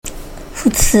复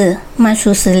次，曼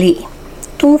殊室利，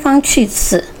东方去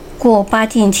此，过八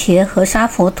境伽河沙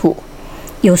佛土，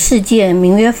有世界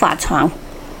名曰法床，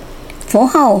佛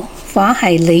号法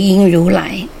海雷音如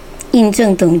来，印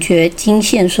证等觉经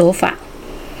现说法。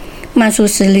曼殊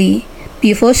室利，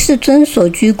彼佛世尊所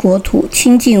居国土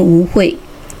清净无秽，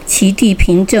其地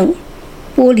平正，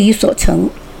玻璃所成，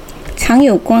常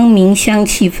有光明香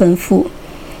气丰富，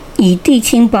以地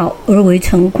清宝而为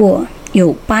成过，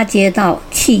有八阶道，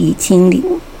气以金陵。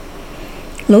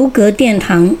楼阁殿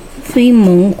堂，飞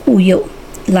蒙护佑，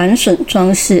栏笋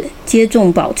装饰，皆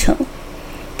众宝成。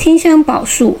天香宝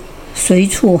树，随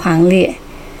处行列，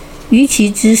于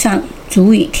其之上，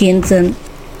足以天增。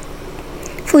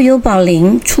复有宝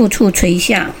铃，处处垂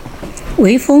下，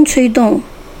微风吹动，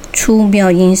出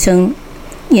妙音声，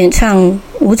演唱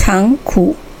无常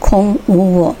苦空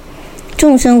无我，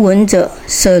众生闻者，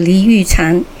舍离欲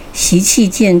缠，习气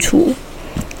渐除，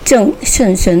正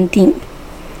甚神定。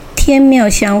天妙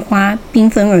香花缤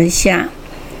纷而下，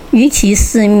于其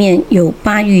四面有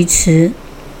八浴池，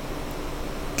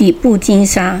底部金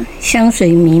沙，香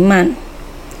水弥漫。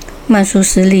曼殊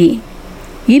室利，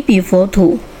于彼佛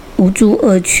土，无诸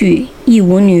恶趣，亦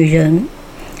无女人，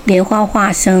莲花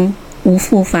化生，无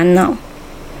复烦恼。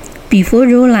彼佛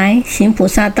如来行菩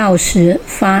萨道时，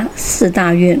发四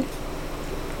大愿。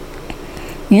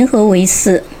云何为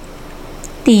四？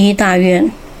第一大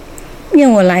愿，愿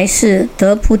我来世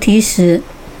得菩提时，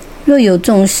若有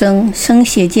众生生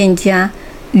邪见家，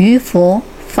于佛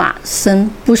法僧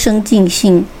不生净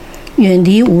信，远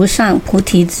离无上菩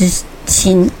提之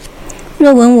心，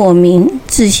若闻我名，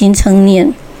自心称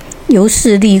念，由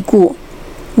是力故，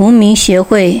无明邪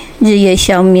会日夜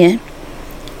消灭，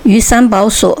于三宝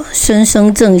所深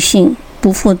生正信，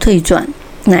不复退转，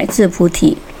乃至菩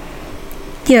提。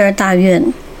第二大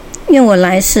愿，愿我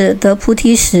来世得菩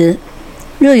提时，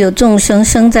若有众生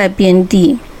生在边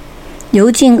地，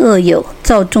由尽恶友，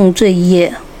造众罪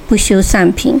业，不修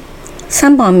善品，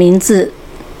三宝名字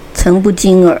曾不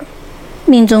惊耳，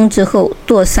命终之后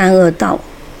堕三恶道。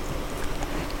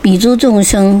彼诸众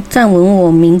生暂闻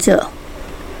我名者，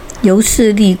由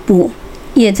是力故，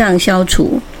业障消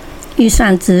除，欲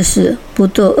善知识，不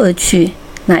堕恶趣，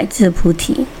乃至菩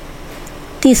提。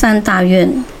第三大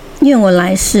愿，愿我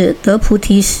来世得菩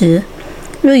提时，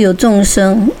若有众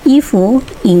生衣服、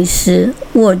饮食、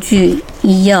卧具、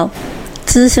医药、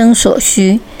资生所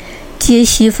需，皆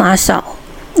悉乏少，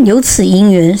由此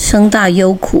因缘生大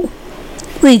忧苦，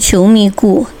为求觅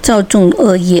故，造众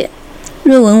恶业。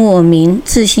若闻我名，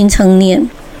自心称念，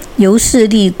由是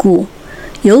力故，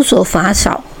有所乏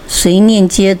少，随念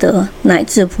皆得，乃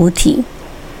至菩提。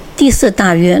第四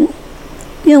大愿，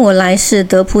愿我来世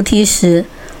得菩提时，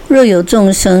若有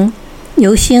众生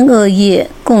由心恶业，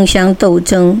共相斗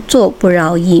争，作不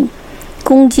饶益，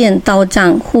弓箭刀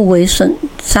杖互为损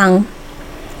伤，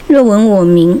若闻我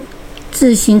名，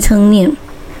自心称念，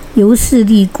由是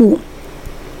力故，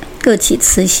各起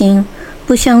慈心，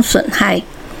不相损害，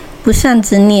不善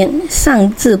之念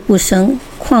尚自不生，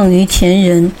况于前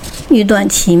人，欲断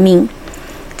其命，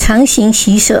常行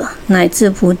喜舍，乃至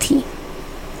菩提。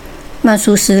曼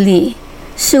殊室利，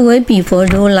是为彼佛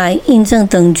如来印证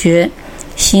等觉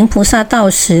行菩萨道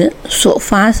时所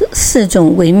发四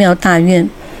种微妙大愿。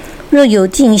若有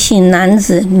净信男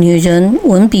子女人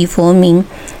闻彼佛名，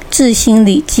至心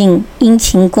礼敬，殷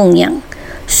勤供养，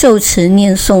受持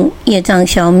念诵，业障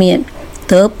消灭，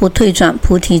得不退转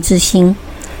菩提之心，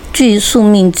具宿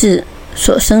命智，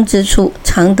所生之处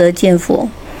常得见佛，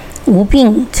无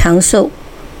病长寿，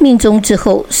命终之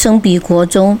后生彼国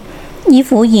中，衣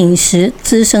服饮食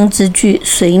资生之具，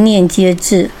随念皆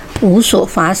至，无所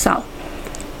乏少。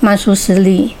曼殊室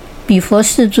利，彼佛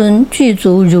世尊具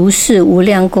足如是无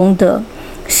量功德，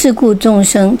是故众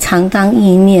生常当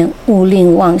忆念，勿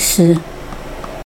令忘失。